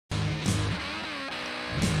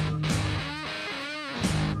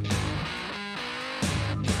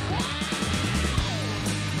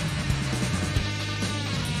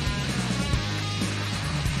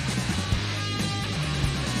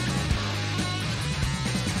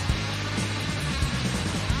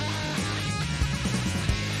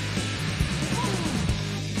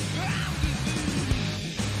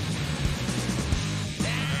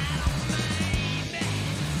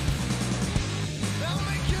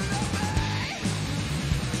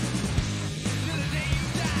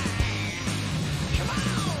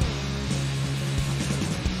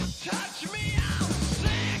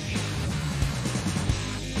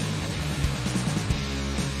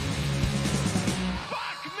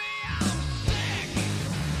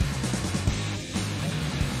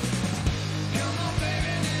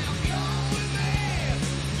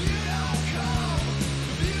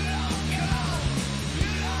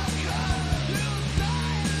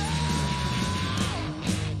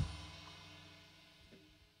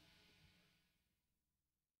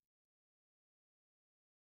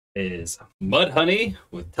Is Mudhoney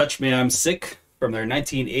with Touch Me I'm Sick from their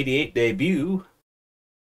 1988 debut,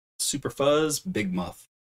 Super Fuzz Big Muff.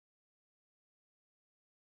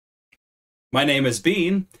 My name is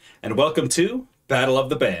Bean, and welcome to Battle of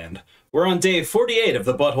the Band. We're on day 48 of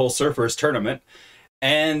the Butthole Surfers tournament,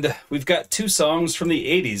 and we've got two songs from the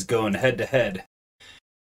 80s going head-to-head.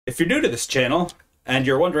 If you're new to this channel, and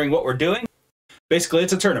you're wondering what we're doing, basically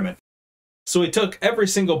it's a tournament. So we took every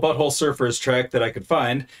single Butthole Surfers track that I could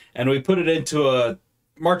find, and we put it into a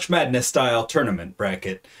March Madness style tournament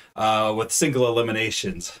bracket with single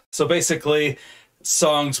eliminations. So basically,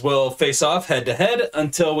 songs will face off head to head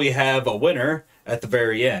until we have a winner at the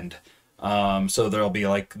very end. So there'll be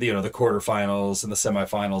like, the quarterfinals and the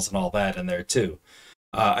semifinals and all that in there too.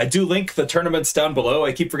 I do link the tournaments down below.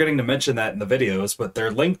 I keep forgetting to mention that in the videos, but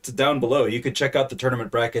they're linked down below. You could check out the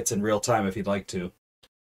tournament brackets in real time if you'd like to.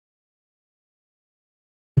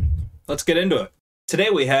 Let's get into it. Today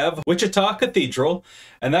we have Wichita Cathedral,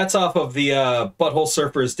 and that's off of the Butthole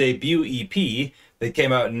Surfers debut EP that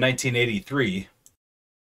came out in 1983.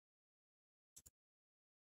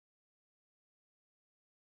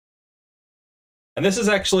 And this is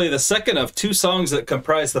actually the second of two songs that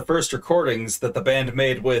comprise the first recordings that the band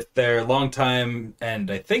made with their longtime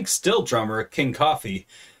and I think still drummer, King Coffee.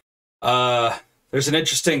 There's an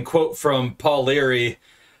interesting quote from Paul Leary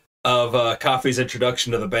of Coffee's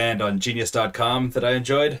introduction to the band on Genius.com that I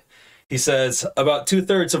enjoyed. He says, about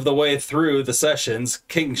 2/3 of the way through the sessions,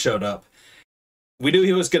 King showed up. We knew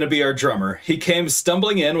he was going to be our drummer. He came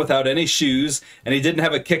stumbling in without any shoes, and he didn't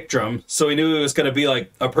have a kick drum, so we knew it was going to be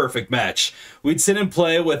like a perfect match. We'd sit and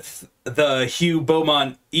play with the Hugh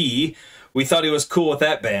Beaumont E. We thought he was cool with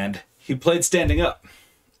that band. He played standing up.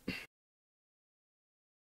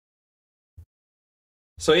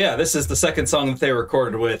 So yeah, this is the second song that they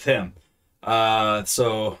recorded with him.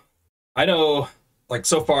 So I know, like,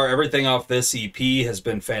 so far everything off this EP has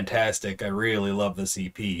been fantastic. I really love this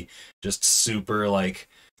EP. Just super, like,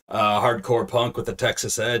 hardcore punk with a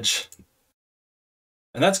Texas edge.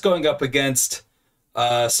 And that's going up against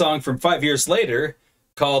a song from 5 years later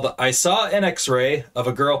called I Saw an X-Ray of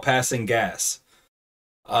a Girl Passing Gas.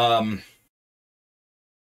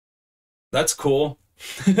 That's cool.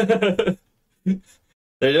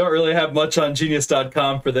 They don't really have much on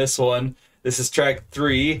Genius.com for this one. This is track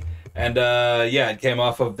 3, and yeah, it came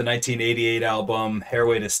off of the 1988 album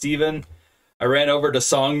Hairway to Steven. I ran over to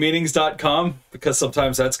songmeanings.com because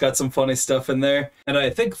sometimes that's got some funny stuff in there. And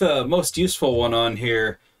I think the most useful one on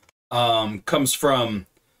here comes from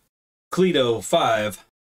Cleto5.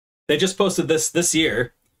 They just posted this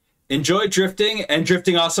year. Enjoy drifting and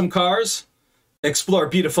drifting awesome cars? Explore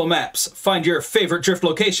beautiful maps, find your favorite drift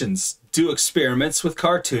locations, do experiments with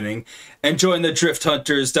car tuning, and join the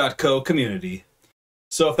drifthunters.co community.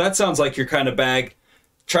 So if that sounds like your kind of bag,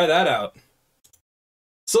 try that out.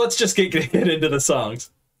 So let's just get into the songs.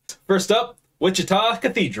 First up, Wichita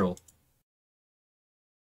Cathedral.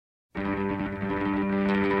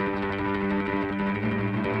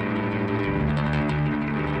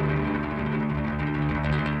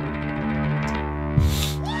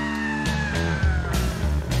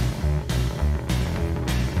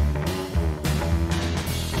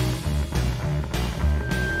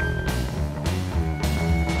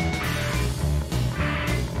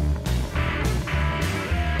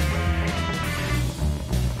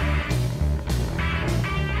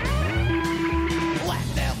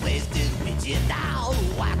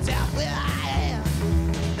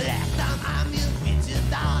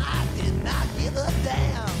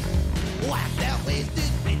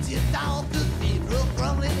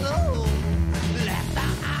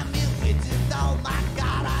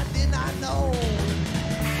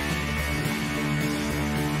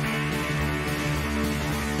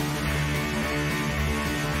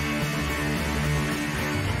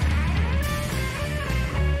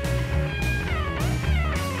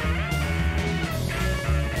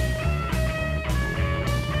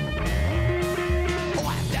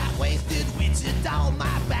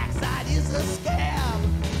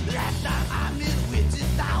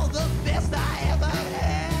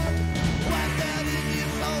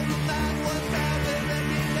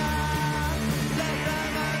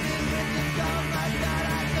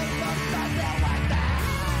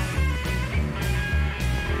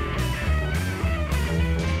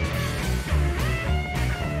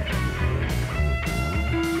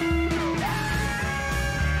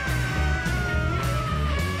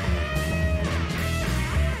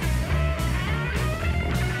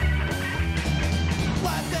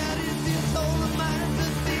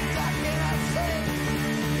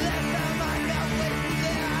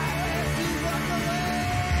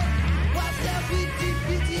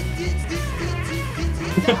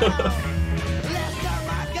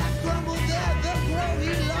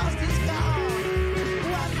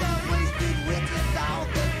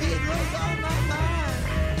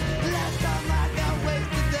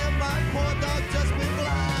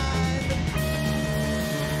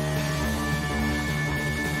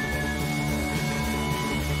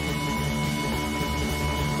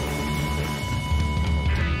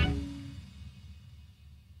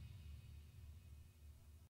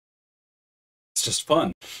 It's just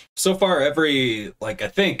fun. So far, I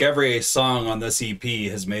think every song on this EP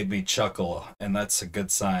has made me chuckle, and that's a good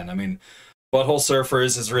sign. I mean, Butthole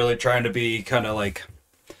Surfers is really trying to be kind of like...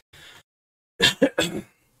 I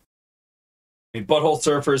mean, Butthole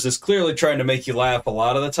Surfers is clearly trying to make you laugh a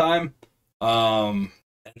lot of the time. And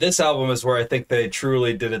this album is where I think they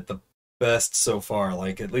truly did it the best so far.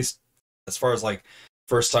 Like, at least as far as, like,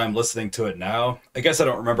 first time listening to it now. I guess I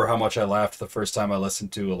don't remember how much I laughed the first time I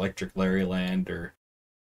listened to Electric Larryland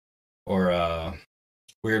or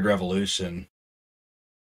Weird Revolution.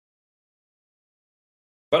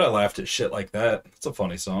 But I laughed at shit like that. It's a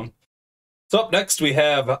funny song. So up next we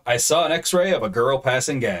have I Saw an X-Ray of a Girl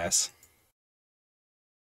Passing Gas.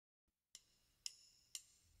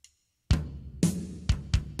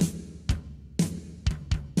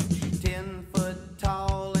 10 foot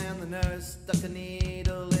tall and the nurse stuck a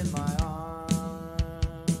needle in my arm.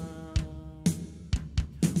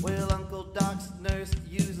 Well, Uncle Doc's nurse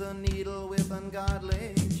used a needle with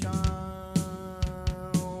ungodly charm.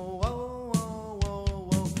 Whoa, whoa, whoa,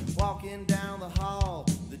 whoa. Walking down the hall,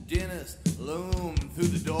 the dentist loomed through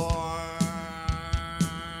the door.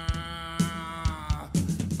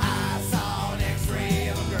 I saw an X-ray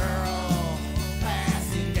of a girl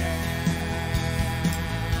passing gas.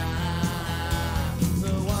 The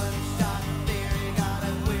one shot theory got a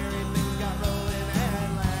query, things got rolling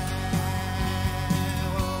and loud.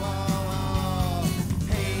 Whoa, whoa, whoa.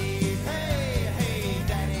 Hey, hey, hey,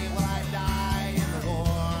 Daddy, will I die in the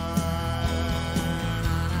war?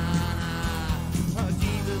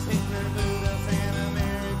 Jesus, Hitler, Buddha, Santa,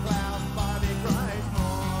 Mary, Cloud,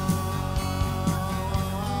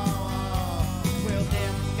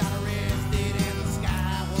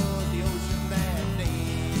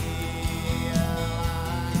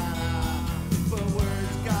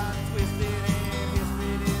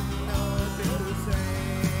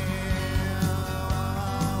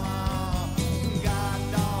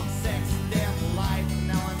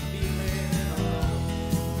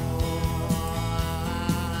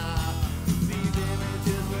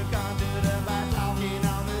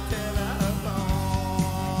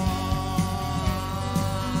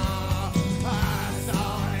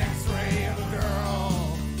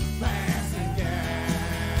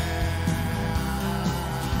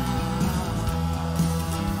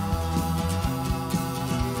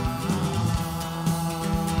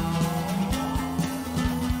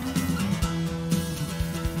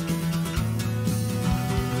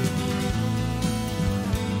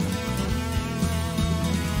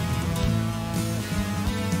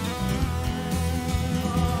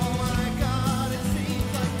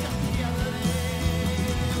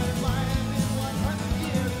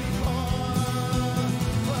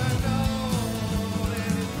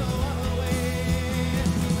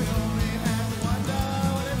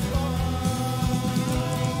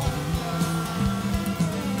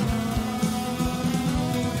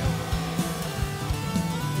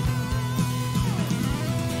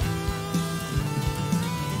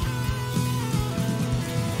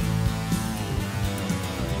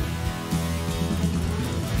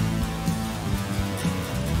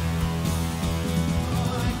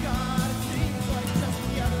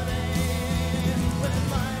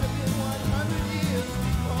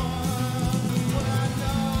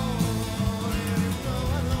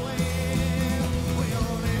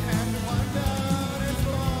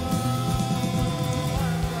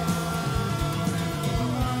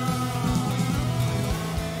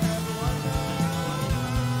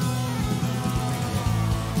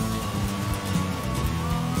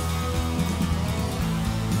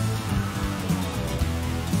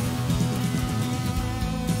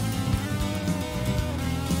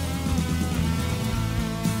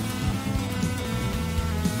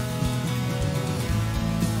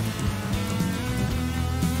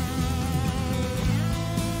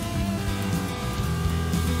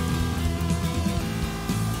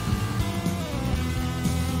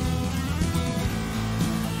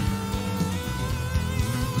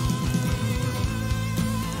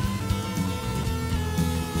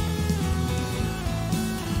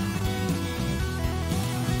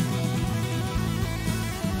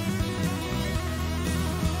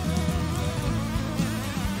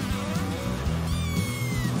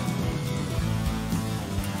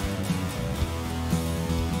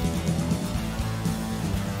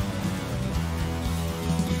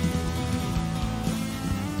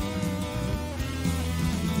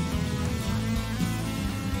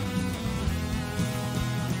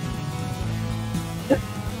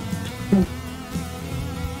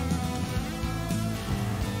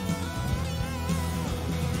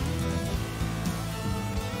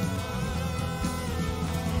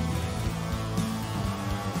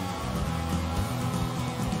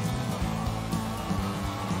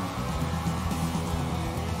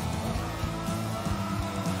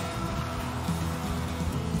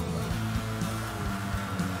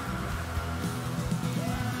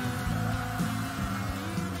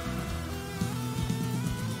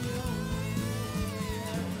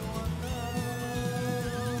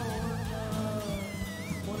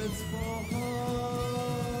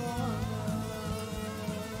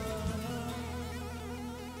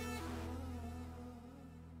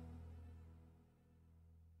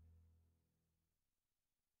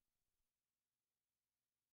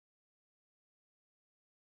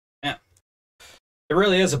 It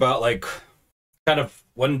really is about like kind of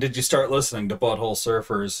when did you start listening to Butthole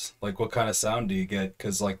Surfers? Like what kind of sound do you get?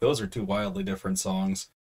 Because like those are two wildly different songs.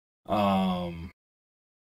 Um,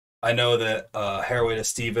 I know that Hairway to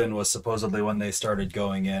Steven was supposedly when they started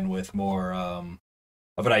going in with more of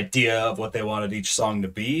an idea of what they wanted each song to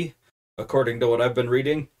be, according to what I've been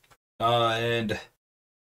reading. And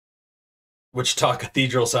Wichita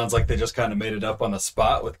Cathedral sounds like they just kind of made it up on the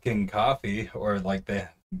spot with King Coffee, or like they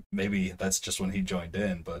maybe that's just when he joined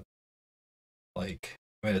in, but like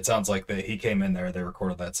I mean, it sounds like he came in there, they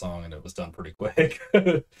recorded that song, and it was done pretty quick.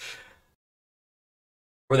 Where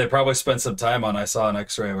they probably spent some time on I Saw an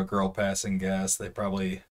X-Ray of a Girl Passing Gas. I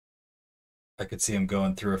could see him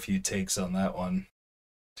going through a few takes on that one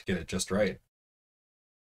to get it just right.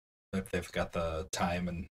 If they've got the time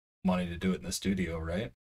and money to do it in the studio,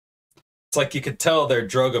 right? It's like you could tell their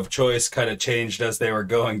drug of choice kind of changed as they were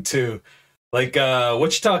going too. Like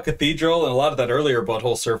Wichita Cathedral and a lot of that earlier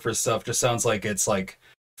Butthole Surfers stuff just sounds like it's like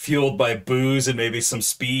fueled by booze and maybe some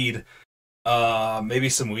speed, maybe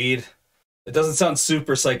some weed. It doesn't sound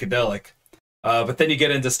super psychedelic. But then you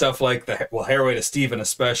get into stuff like Hairway to Steven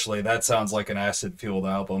especially. That sounds like an acid-fueled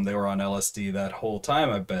album. They were on LSD that whole time,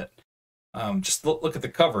 I bet. Just look at the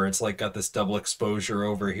cover. It's like got this double exposure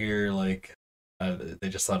over here. Like they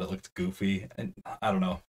just thought it looked goofy. And I don't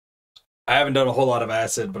know. I haven't done a whole lot of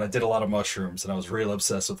acid, but I did a lot of mushrooms, and I was real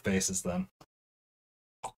obsessed with faces then.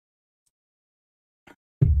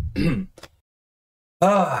 It's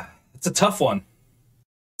a tough one.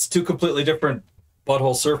 It's two completely different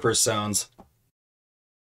Butthole Surfers sounds.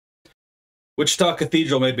 Wichita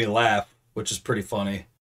Cathedral made me laugh, which is pretty funny.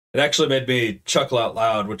 It actually made me chuckle out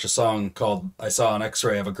loud, which a song called I Saw an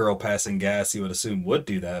X-Ray of a Girl Passing Gas you would assume would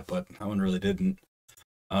do that, but that one really didn't.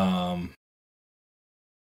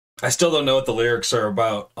 I still don't know what the lyrics are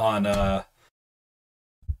about on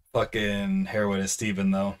fucking Hairway to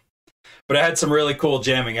Steven, though. But I had some really cool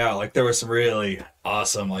jamming out. Like, there was some really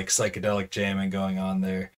awesome, like, psychedelic jamming going on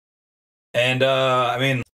there. And, I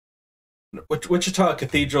mean, Wichita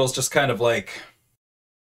Cathedral is just kind of like...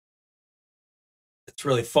 It's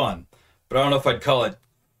really fun. But I don't know if I'd call it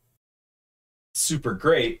super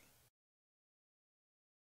great.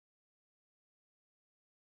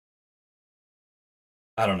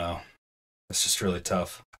 I don't know. It's just really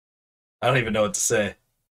tough. I don't even know what to say.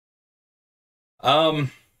 Well,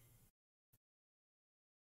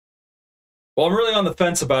 I'm really on the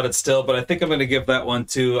fence about it still, but I think I'm going to give that one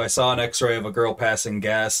to I Saw an X-Ray of a Girl Passing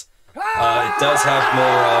Gas. It does have more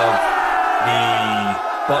of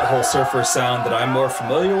the Butthole Surfer sound that I'm more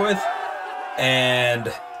familiar with,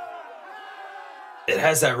 and it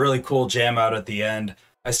has that really cool jam out at the end.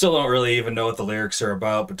 I still don't really even know what the lyrics are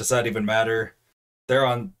about, but does that even matter? They're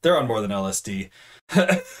on more than LSD.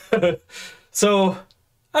 So,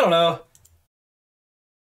 I don't know.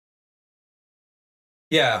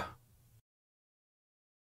 Yeah.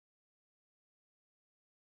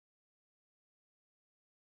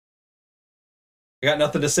 I got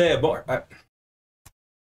nothing to say more. I'm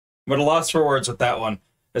at a loss for words with that one.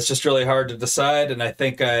 It's just really hard to decide, and I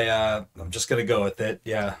think I'm just gonna go with it.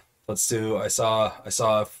 Yeah, let's do. I saw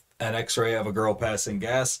an X-ray of a girl passing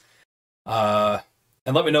gas.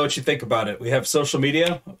 And let me know what you think about it. We have social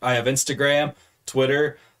media. I have Instagram,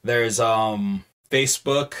 Twitter. There's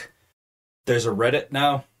Facebook. There's a Reddit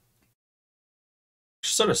now.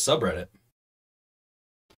 Sort of subreddit.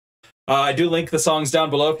 I do link the songs down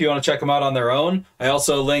below if you want to check them out on their own. I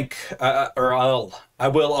also link, I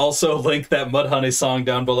will also link that Mudhoney song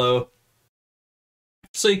down below,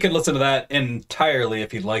 so you can listen to that entirely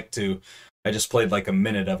if you'd like to. I just played like a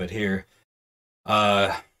minute of it here.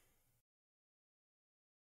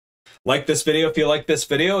 Like this video if you like this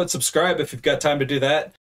video, and subscribe if you've got time to do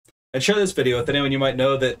that. And share this video with anyone you might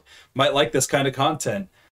know that might like this kind of content.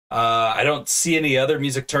 I don't see any other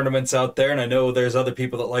music tournaments out there, and I know there's other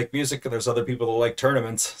people that like music, and there's other people that like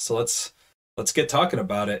tournaments, so let's get talking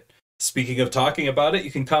about it. Speaking of talking about it, you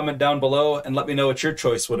can comment down below and let me know what your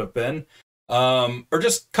choice would have been. Or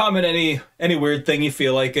just comment any weird thing you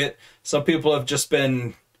feel like it. Some people have just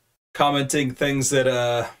been commenting things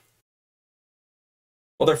that,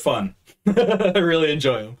 well, they're fun. I really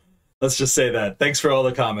enjoy them. Let's just say that. Thanks for all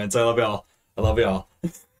the comments. I love y'all. I love y'all.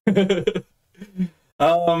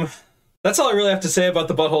 That's all I really have to say about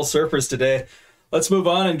the Butthole Surfers today. Let's move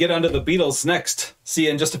on and get onto the Beatles next. See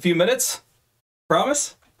you in just a few minutes.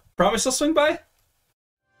 Promise? Promise I'll swing by?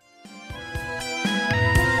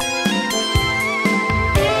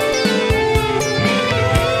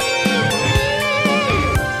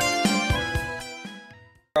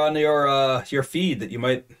 On your feed that you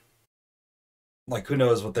might, like, who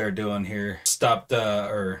knows what they're doing here. Stopped,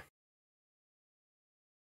 or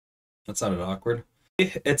That sounded awkward.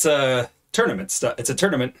 It's a tournament stuff. It's a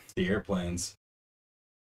tournament. The airplanes.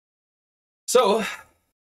 So,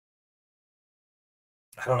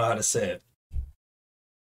 I don't know how to say it.